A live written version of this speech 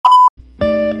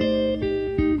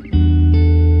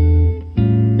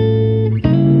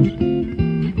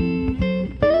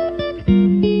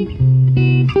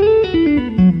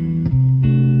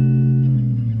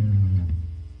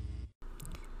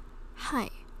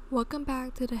Welcome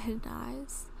back to the Hidden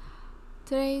Eyes.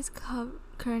 Today's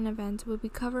current event will be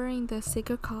covering the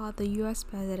secret call the US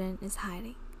president is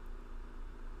hiding.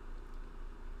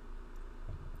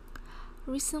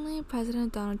 Recently,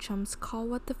 President Donald Trump's call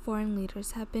with the foreign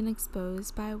leaders have been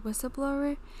exposed by a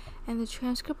whistleblower, and the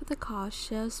transcript of the call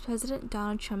shows President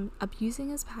Donald Trump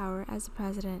abusing his power as the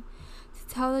president to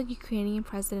tell the Ukrainian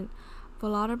President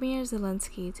Volodymyr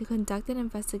Zelensky to conduct an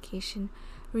investigation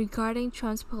regarding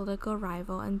Trump's political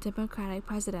rival and Democratic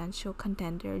presidential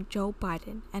contender Joe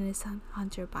Biden and his son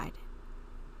Hunter Biden.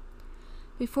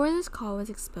 Before this call was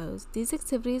exposed, these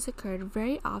activities occurred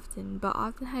very often, but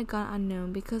often had gone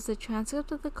unknown because the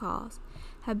transcript of the calls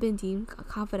had been deemed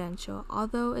confidential,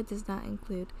 although it does not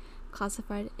include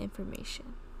classified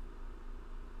information.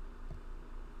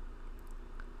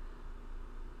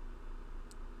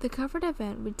 The covered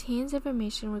event retains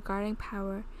information regarding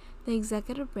power the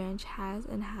executive branch has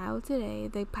and how today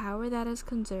the power that is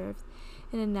conserved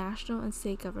in a national and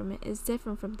state government is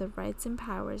different from the rights and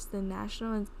powers the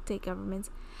national and state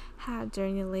governments had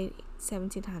during the late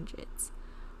 1700s.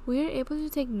 We are able to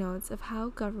take notes of how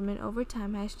government over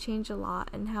time has changed a lot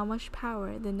and how much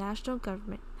power the national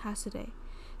government has today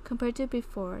compared to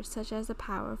before, such as the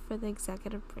power for the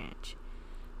executive branch.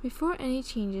 Before any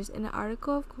changes in the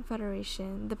Article of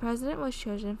Confederation, the president was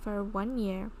chosen for 1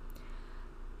 year.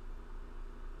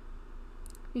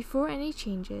 Before any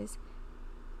changes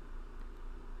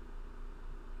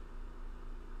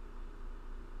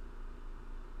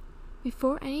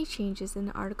in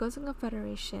the Articles of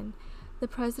Confederation, the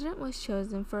president was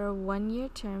chosen for a 1-year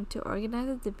term to organize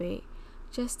a debate.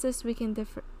 Just this week in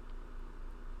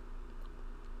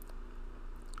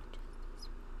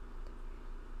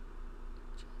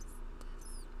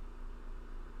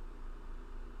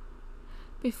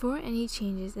Before any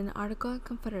changes in the Article of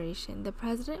Confederation, the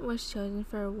president was chosen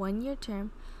for a 1-year term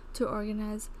to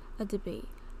organize a debate.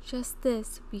 Just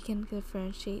this, we can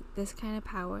differentiate this kind of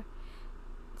power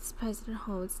this president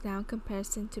holds now in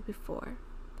comparison to before.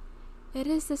 It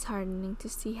is disheartening to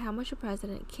see how much a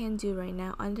president can do right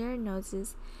now under our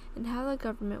noses and how the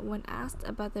government, when asked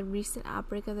about the recent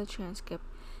outbreak of the transcript,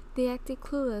 they acted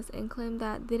clueless and claimed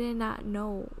that they did not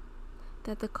know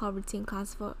that the call retained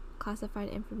classified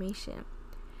information,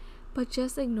 but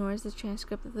just ignores the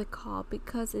transcript of the call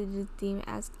because it is deemed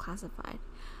as classified.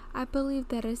 I believe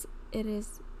that it is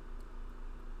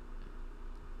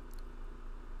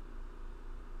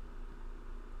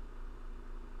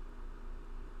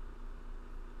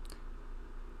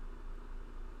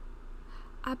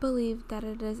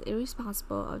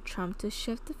irresponsible of Trump to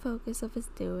shift the focus of his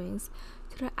doings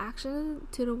to the actions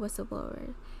to the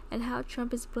whistleblower, and how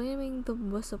Trump is blaming the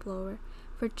whistleblower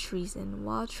for treason,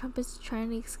 while Trump is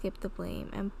trying to escape the blame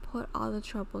and put all the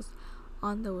troubles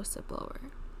on the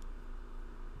whistleblower.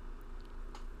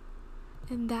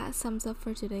 And that sums up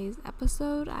for today's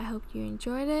episode. I hope you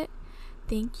enjoyed it.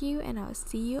 Thank you, and I'll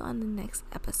see you on the next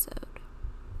episode.